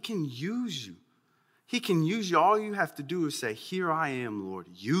serve, and he can use you. He can use you. All you have to do is say, "Here I am, Lord,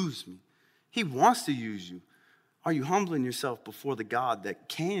 use me." He wants to use you. Are you humbling yourself before the God that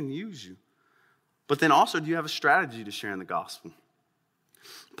can use you? But then also, do you have a strategy to sharing the gospel?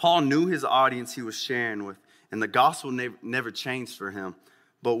 Paul knew his audience he was sharing with, and the gospel never changed for him.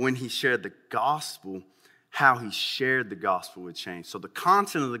 But when he shared the gospel, how he shared the gospel would change. So the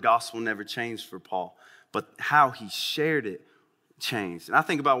content of the gospel never changed for Paul, but how he shared it changed. And I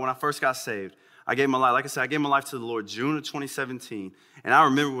think about when I first got saved. I gave my life to the Lord June of 2017. And I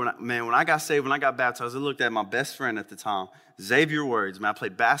remember when I got saved, when I got baptized, I looked at my best friend at the time, Xavier Words. Man, I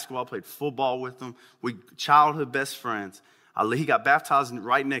played basketball, played football with him. We childhood best friends. He got baptized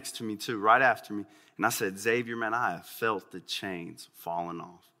right next to me too, right after me. And I said, Xavier, man, I have felt the chains falling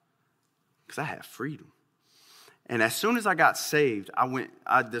off because I had freedom. And as soon as I got saved,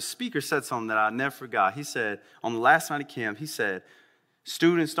 the speaker said something that I never forgot. He said, on the last night of camp, he said,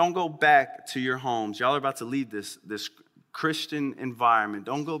 students, don't go back to your homes. Y'all are about to leave this Christian environment.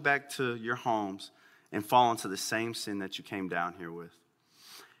 Don't go back to your homes and fall into the same sin that you came down here with.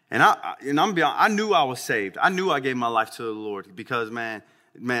 And I'm beyond, I knew I was saved. I knew I gave my life to the Lord because, man,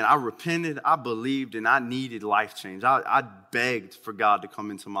 I repented, I believed, and I needed life change. I begged for God to come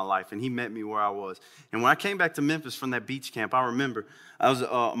into my life, and he met me where I was. And when I came back to Memphis from that beach camp, I remember,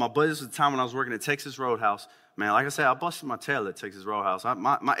 my buddies at the time when I was working at Texas Roadhouse. Man, like I said, I busted my tail at Texas Roadhouse.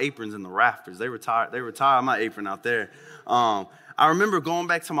 My apron's in the rafters. They retired my apron out there. I remember going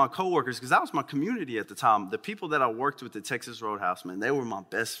back to my coworkers because that was my community at the time. The people that I worked with at Texas Roadhouse, man, they were my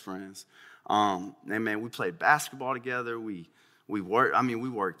best friends. And man, we played basketball together. We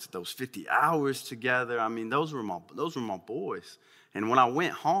worked those 50 hours together. I mean, those were my boys. And when I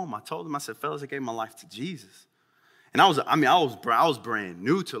went home, I told them, I said, fellas, I gave my life to Jesus. And I was brand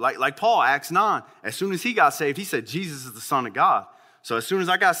new to it. Like Paul, Acts 9. As soon as he got saved, he said, Jesus is the Son of God. So as soon as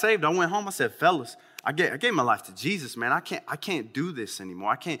I got saved, I went home. I said, fellas, I gave my life to Jesus, man. I can't do this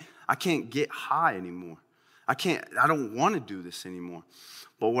anymore. I can't get high anymore. I don't want to do this anymore.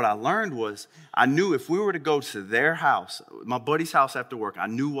 But what I learned was, I knew if we were to go to their house, my buddy's house after work, I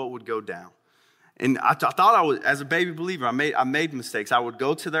knew what would go down. And I thought I was, as a baby believer, I made mistakes. I would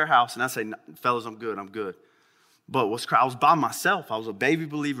go to their house and I'd say, fellas, I'm good. But I was by myself. I was a baby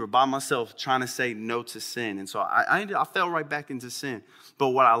believer by myself trying to say no to sin. And so I fell right back into sin. But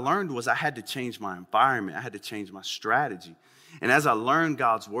what I learned was I had to change my environment. I had to change my strategy. And as I learned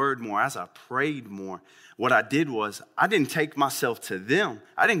God's word more, as I prayed more, what I did was I didn't take myself to them.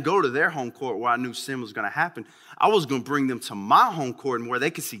 I didn't go to their home court where I knew sin was going to happen. I was going to bring them to my home court and where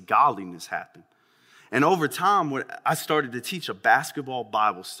they could see godliness happen. And over time, I started to teach a basketball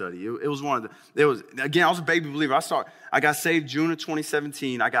Bible study. I was a baby believer. I got saved June of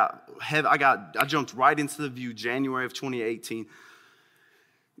 2017. I jumped right into the View January of 2018.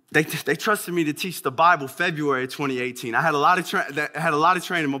 They trusted me to teach the Bible February of 2018. I had a lot of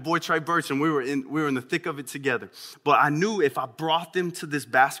training. My boy Trey Burch, and we were in the thick of it together. But I knew if I brought them to this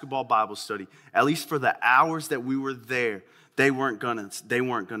basketball Bible study, at least for the hours that we were there, they weren't gonna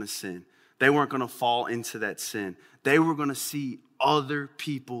sin. They weren't going to fall into that sin. They were going to see other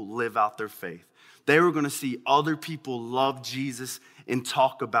people live out their faith. They were going to see other people love Jesus and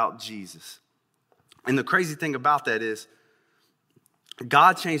talk about Jesus. And the crazy thing about that is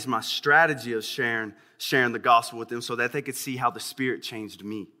God changed my strategy of sharing the gospel with them so that they could see how the Spirit changed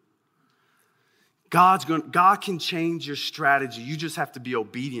me. God can change your strategy. You just have to be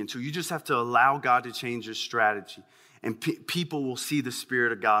obedient to it. You just have to allow God to change your strategy. And people will see the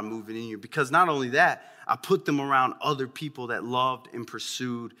Spirit of God moving in you. Because not only that, I put them around other people that loved and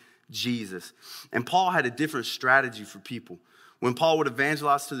pursued Jesus. And Paul had a different strategy for people. When Paul would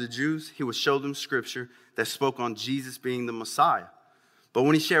evangelize to the Jews, he would show them scripture that spoke on Jesus being the Messiah. But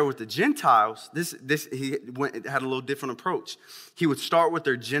when he shared with the Gentiles, he had a little different approach. He would start with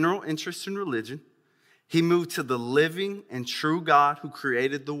their general interest in religion. He moved to the living and true God who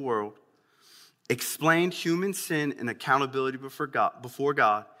created the world, explained human sin and accountability before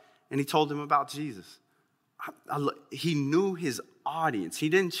God, and he told them about Jesus. He knew his audience. He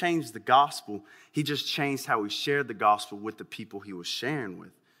didn't change the gospel. He just changed how he shared the gospel with the people he was sharing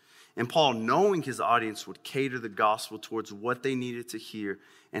with. And Paul, knowing his audience, would cater the gospel towards what they needed to hear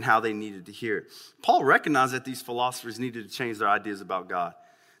and how they needed to hear it. Paul recognized that these philosophers needed to change their ideas about God.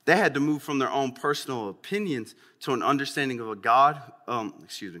 They had to move from their own personal opinions to an understanding of a God.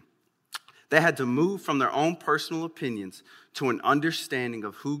 They had to move from their own personal opinions to an understanding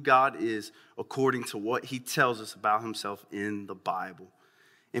of who God is according to what he tells us about himself in the Bible.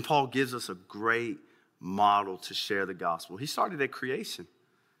 And Paul gives us a great model to share the gospel. He started at creation.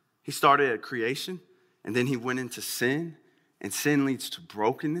 And then he went into sin, and sin leads to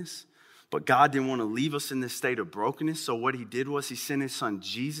brokenness. But God didn't want to leave us in this state of brokenness, so what he did was he sent his son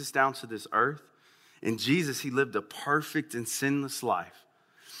Jesus down to this earth. In Jesus, he lived a perfect and sinless life.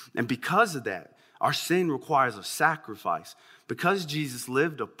 And because of that, our sin requires a sacrifice. Because Jesus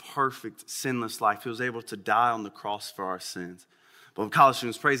lived a perfect, sinless life, he was able to die on the cross for our sins. But college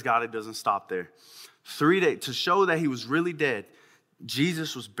students, praise God, it doesn't stop there. 3 days, to show that he was really dead,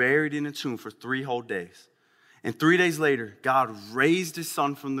 Jesus was buried in a tomb for 3 whole days. And 3 days later, God raised his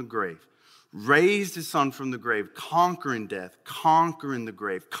son from the grave. Conquering death, conquering the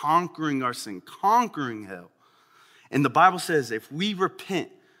grave, conquering our sin, conquering hell. And the Bible says if we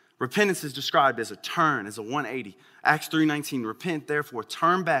repent Repentance is described as a turn, as a 180. Acts 3:19, repent therefore,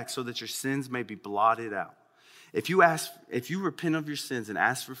 turn back so that your sins may be blotted out. If you repent of your sins and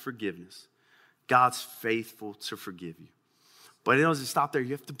ask for forgiveness, God's faithful to forgive you. But it doesn't stop there.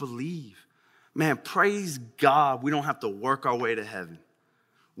 You have to believe. Man, praise God, we don't have to work our way to heaven.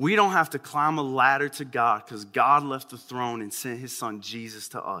 We don't have to climb a ladder to God because God left the throne and sent his son Jesus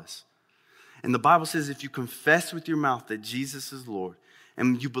to us. And the Bible says if you confess with your mouth that Jesus is Lord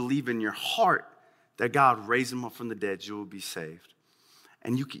and you believe in your heart that God raised him up from the dead, you will be saved.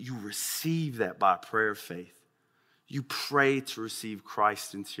 And you receive that by a prayer of faith. You pray to receive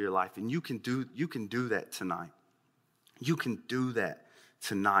Christ into your life. And you can do that tonight. You can do that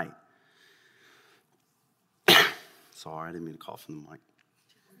tonight. Sorry, I didn't mean to cough in the mic.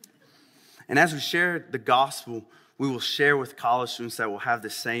 And as we share the gospel, we will share with college students that will have the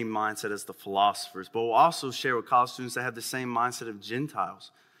same mindset as the philosophers, but we'll also share with college students that have the same mindset of Gentiles.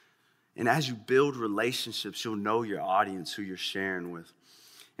 And as you build relationships, you'll know your audience, who you're sharing with.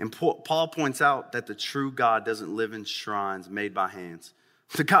 And Paul points out that the true God doesn't live in shrines made by hands.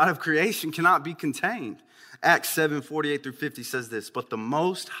 The God of creation cannot be contained. Acts 7:48-50 says this, but the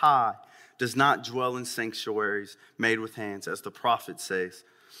Most High does not dwell in sanctuaries made with hands, as the prophet says.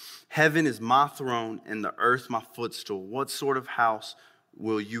 Heaven is my throne and the earth my footstool. What sort of house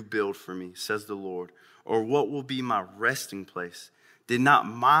will you build for me, says the Lord? Or what will be my resting place? Did not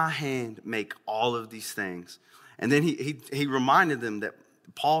my hand make all of these things? And then he reminded them that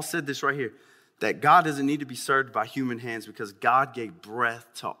Paul said this right here, that God doesn't need to be served by human hands because God gave breath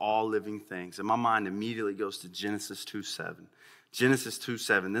to all living things. And my mind immediately goes to Genesis 2:7. Genesis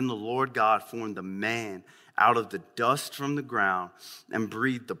 2:7. Then the Lord God formed the man out of the dust from the ground and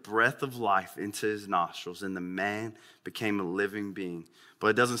breathed the breath of life into his nostrils, and the man became a living being. But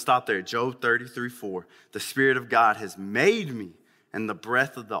it doesn't stop there. Job 33:4. The Spirit of God has made me, and the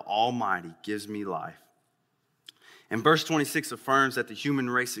breath of the Almighty gives me life. And verse 26 affirms that the human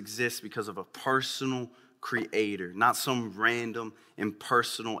race exists because of a personal creator, not some random,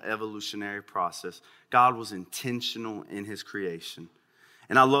 impersonal evolutionary process. God was intentional in his creation.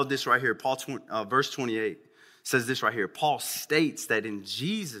 And I love this right here. Verse 28 says this right here. Paul states that in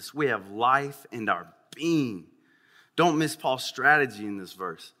Jesus we have life and our being. Don't miss Paul's strategy in this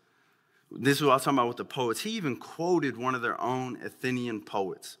verse. This is what I was talking about with the poets. He even quoted one of their own Athenian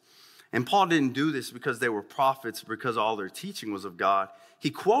poets. And Paul didn't do this because they were prophets, because all their teaching was of God. He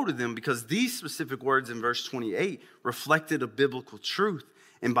quoted them because these specific words in verse 28 reflected a biblical truth.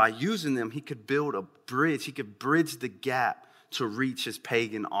 And by using them, he could build a bridge. He could bridge the gap to reach his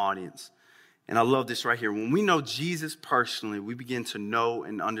pagan audience. And I love this right here. When we know Jesus personally, we begin to know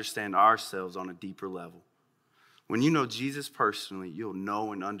and understand ourselves on a deeper level. When you know Jesus personally, you'll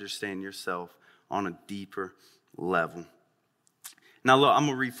know and understand yourself on a deeper level. Now, look, I'm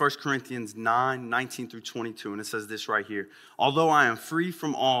going to read 1 Corinthians 9:19-22, and it says this right here. Although I am free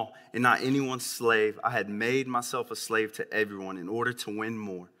from all and not anyone's slave, I had made myself a slave to everyone in order to win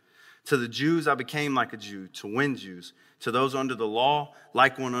more. To the Jews, I became like a Jew to win Jews. To those under the law,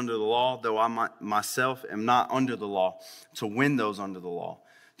 like one under the law, though I myself am not under the law, to win those under the law.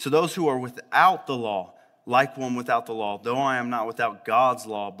 To those who are without the law, like one without the law, though I am not without God's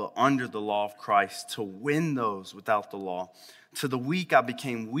law, but under the law of Christ, to win those without the law. To the weak I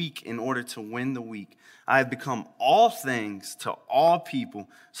became weak in order to win the weak. I have become all things to all people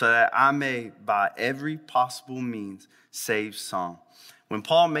so that I may by every possible means save some. When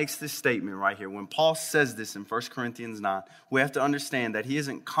Paul makes this statement right here, when Paul says this in 1 Corinthians 9, we have to understand that he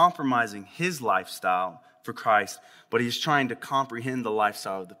isn't compromising his lifestyle for Christ, but he's trying to comprehend the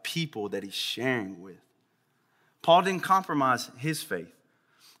lifestyle of the people that he's sharing with. Paul didn't compromise his faith.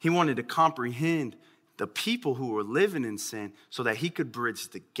 He wanted to comprehend the people who were living in sin so that he could bridge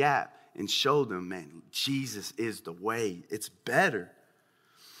the gap and show them, man, Jesus is the way. It's better.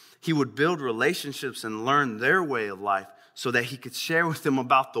 He would build relationships and learn their way of life so that he could share with them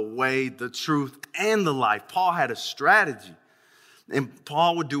about the way, the truth, and the life. Paul had a strategy. And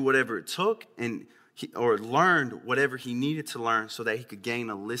Paul would do whatever it took or learned whatever he needed to learn so that he could gain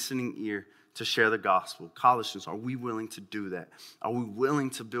a listening ear to share the gospel. College students, are we willing to do that? Are we willing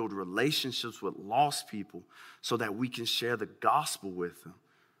to build relationships with lost people so that we can share the gospel with them?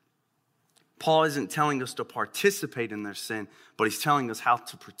 Paul isn't telling us to participate in their sin, but he's telling us how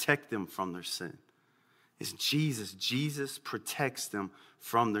to protect them from their sin. It's Jesus. Jesus protects them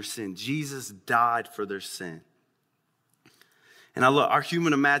from their sin. Jesus died for their sin. And our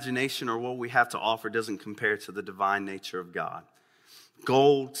human imagination or what we have to offer doesn't compare to the divine nature of God.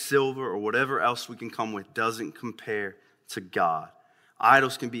 Gold, silver, or whatever else we can come with doesn't compare to God.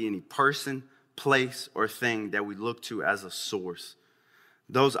 Idols can be any person, place, or thing that we look to as a source.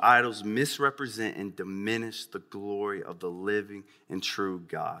 Those idols misrepresent and diminish the glory of the living and true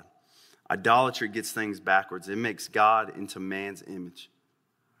God. Idolatry gets things backwards. It makes God into man's image.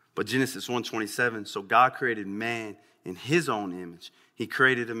 But Genesis 1:27, so God created man in his own image. He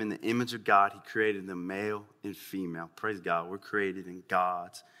created them in the image of God. He created them male and female. Praise God. We're created in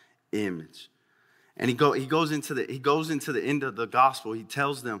God's image. And he goes into the end of the gospel. He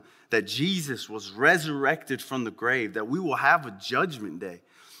tells them that Jesus was resurrected from the grave, that we will have a judgment day.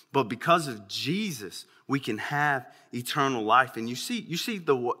 But because of Jesus, we can have eternal life. And you see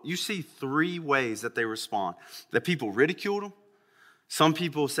three ways that they respond. That people ridiculed him. Some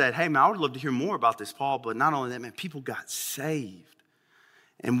people said, hey, man, I would love to hear more about this, Paul. But not only that, man, people got saved.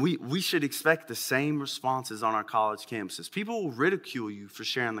 And we should expect the same responses on our college campuses. People will ridicule you for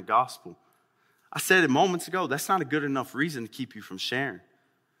sharing the gospel. I said it moments ago, that's not a good enough reason to keep you from sharing.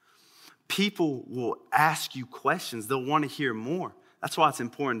 People will ask you questions. They'll want to hear more. That's why it's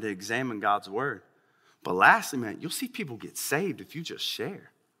important to examine God's word. But lastly, man, you'll see people get saved if you just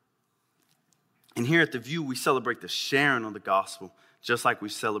share. And here at The View, we celebrate the sharing of the gospel, just like we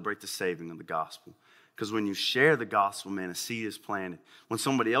celebrate the saving of the gospel. Because when you share the gospel, man, a seed is planted. When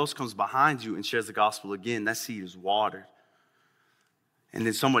somebody else comes behind you and shares the gospel again, that seed is watered. And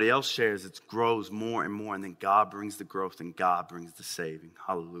then somebody else shares, it grows more and more, and then God brings the growth and God brings the saving.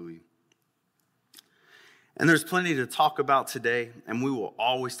 Hallelujah. And there's plenty to talk about today, and we will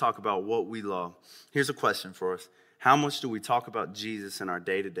always talk about what we love. Here's a question for us. How much do we talk about Jesus in our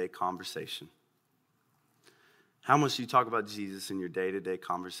day-to-day conversation? How much do you talk about Jesus in your day-to-day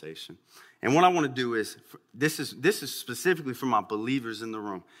conversation? And what I want to do is, this is specifically for my believers in the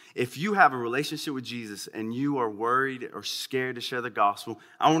room. If you have a relationship with Jesus and you are worried or scared to share the gospel,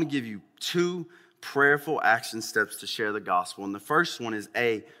 I want to give you 2 prayerful action steps to share the gospel. And the first one is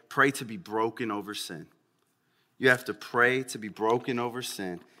pray to be broken over sin. You have to pray to be broken over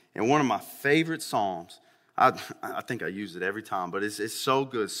sin. And one of my favorite Psalms, I think I use it every time, but it's so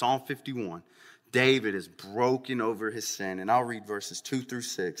good. Psalm 51. David is broken over his sin. And I'll read verses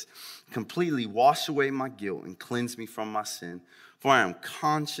 2-6. Completely wash away my guilt and cleanse me from my sin. For I am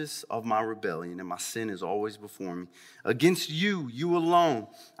conscious of my rebellion, and my sin is always before me. Against you, you alone,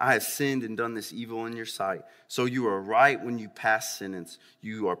 I have sinned and done this evil in your sight. So you are right when you pass sentence.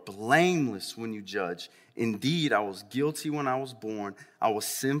 You are blameless when you judge. Indeed, I was guilty when I was born. I was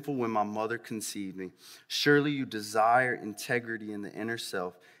sinful when my mother conceived me. Surely you desire integrity in the inner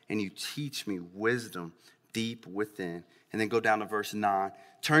self, and you teach me wisdom deep within. And then go down to verse 9.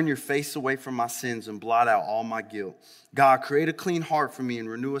 Turn your face away from my sins and blot out all my guilt. God, create a clean heart for me and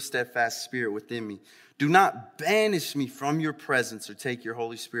renew a steadfast spirit within me. Do not banish me from your presence or take your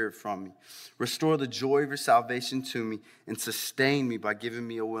Holy Spirit from me. Restore the joy of your salvation to me and sustain me by giving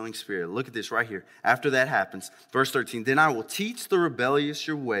me a willing spirit. Look at this right here. After that happens, verse 13, then I will teach the rebellious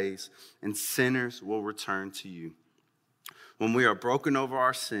your ways and sinners will return to you. When we are broken over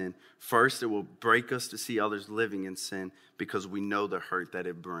our sin, first it will break us to see others living in sin because we know the hurt that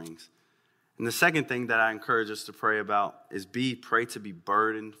it brings. And the second thing that I encourage us to pray about is pray to be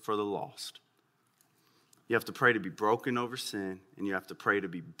burdened for the lost. You have to pray to be broken over sin, and you have to pray to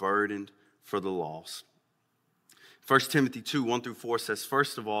be burdened for the lost. 1 Timothy 2:1-4 says,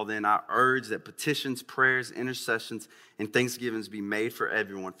 first of all, then I urge that petitions, prayers, intercessions, and thanksgivings be made for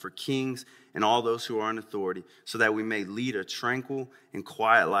everyone, for kings and all those who are in authority, so that we may lead a tranquil and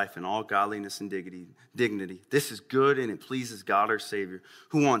quiet life in all godliness and dignity. This is good and it pleases God our Savior,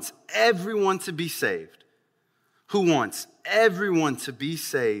 who wants everyone to be saved. Who wants everyone to be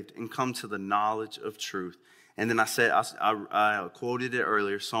saved and come to the knowledge of truth. And then I quoted it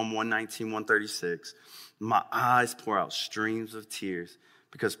earlier, Psalm 119:136. My eyes pour out streams of tears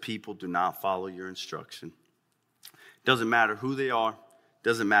because people do not follow your instruction. Doesn't matter who they are,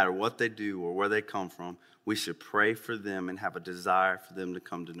 doesn't matter what they do or where they come from. We should pray for them and have a desire for them to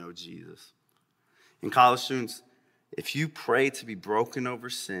come to know Jesus. And college students, if you pray to be broken over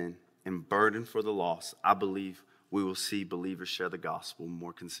sin and burdened for the lost, I believe we will see believers share the gospel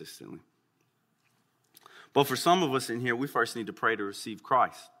more consistently. But for some of us in here, we first need to pray to receive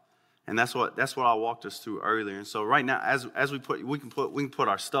Christ. And that's what I walked us through earlier. And so right now, as we can put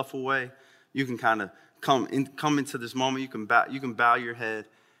our stuff away. You can kind of come into this moment. You can bow your head,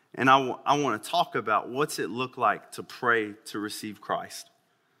 and I want to talk about what's it look like to pray to receive Christ.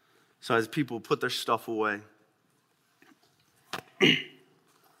 So as people put their stuff away,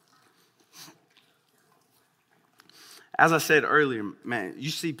 as I said earlier, man, you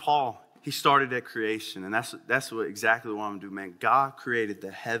see Paul. He started at creation, and that's exactly what I'm going to do, man. God created the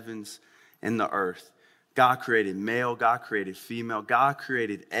heavens and the earth. God created male. God created female. God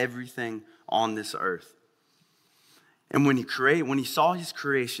created everything on this earth. And when he saw his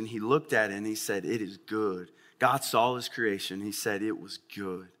creation, he looked at it and he said, it is good. God saw his creation. He said it was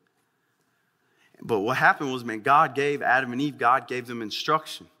good. But what happened was, God gave Adam and Eve, God gave them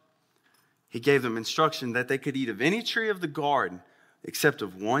instruction. He gave them instruction that they could eat of any tree of the garden except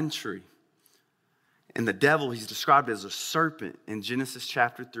of one tree. And the devil, he's described as a serpent in Genesis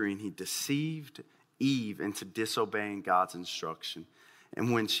chapter 3, and he deceived Eve into disobeying God's instruction.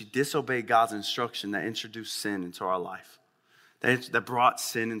 And when she disobeyed God's instruction, that introduced sin into our life. That brought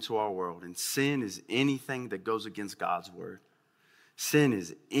sin into our world. And sin is anything that goes against God's word. Sin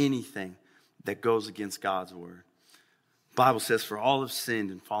is anything that goes against God's word. The Bible says, for all have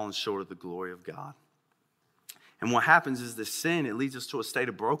sinned and fallen short of the glory of God. And what happens is this sin, it leads us to a state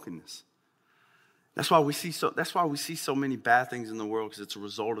of brokenness. That's why we see so many bad things in the world, because it's a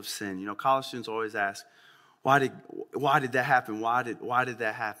result of sin. You know, college students always ask, why did that happen? Why did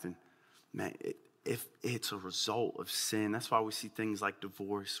that happen? Man, if it's a result of sin, that's why we see things like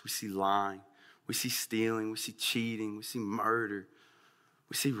divorce, we see lying, we see stealing, we see cheating, we see murder,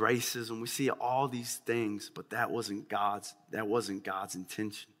 we see racism, we see all these things, but that wasn't God's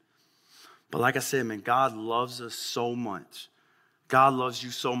intention. But like I said, man, God loves us so much. God loves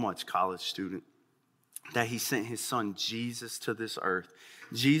you so much, college student, that he sent his son Jesus to this earth.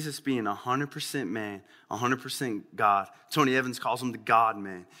 Jesus being 100% man, 100% God. Tony Evans calls him the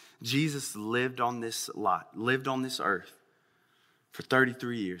God-man. Jesus lived on this earth for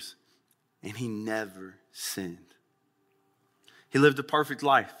 33 years, and he never sinned. He lived a perfect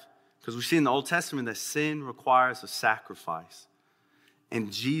life, because we see in the Old Testament that sin requires a sacrifice.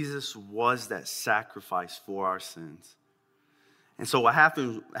 And Jesus was that sacrifice for our sins. And so what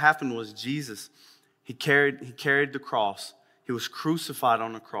happened was Jesus, he carried the cross. He was crucified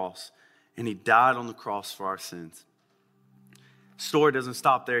on the cross, and he died on the cross for our sins. The story doesn't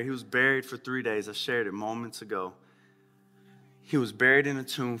stop there. He was buried for 3 days. I shared it moments ago. He was buried in a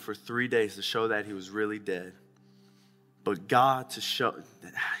tomb for 3 days to show that he was really dead. But God,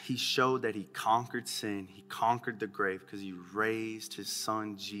 he showed that he conquered sin. He conquered the grave because he raised his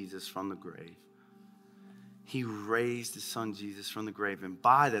son Jesus from the grave. He raised his son Jesus from the grave. And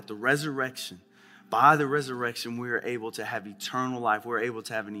by the resurrection, we are able to have eternal life. We're able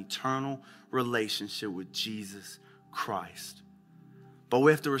to have an eternal relationship with Jesus Christ. But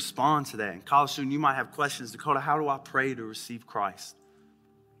we have to respond to that. And college student, you might have questions. Dakota, how do I pray to receive Christ?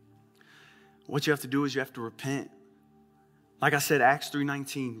 What you have to do is you have to repent. Like I said, Acts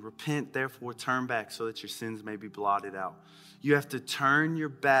 3:19, repent, therefore turn back so that your sins may be blotted out. You have to turn your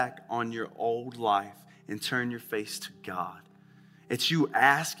back on your old life and turn your face to God. It's you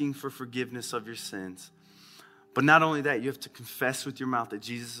asking for forgiveness of your sins. But not only that, you have to confess with your mouth that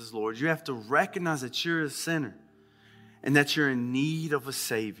Jesus is Lord. You have to recognize that you're a sinner and that you're in need of a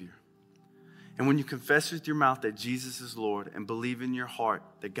Savior. And when you confess with your mouth that Jesus is Lord and believe in your heart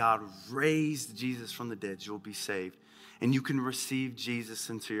that God raised Jesus from the dead, you'll be saved. And you can receive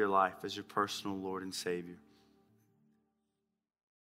Jesus into your life as your personal Lord and Savior.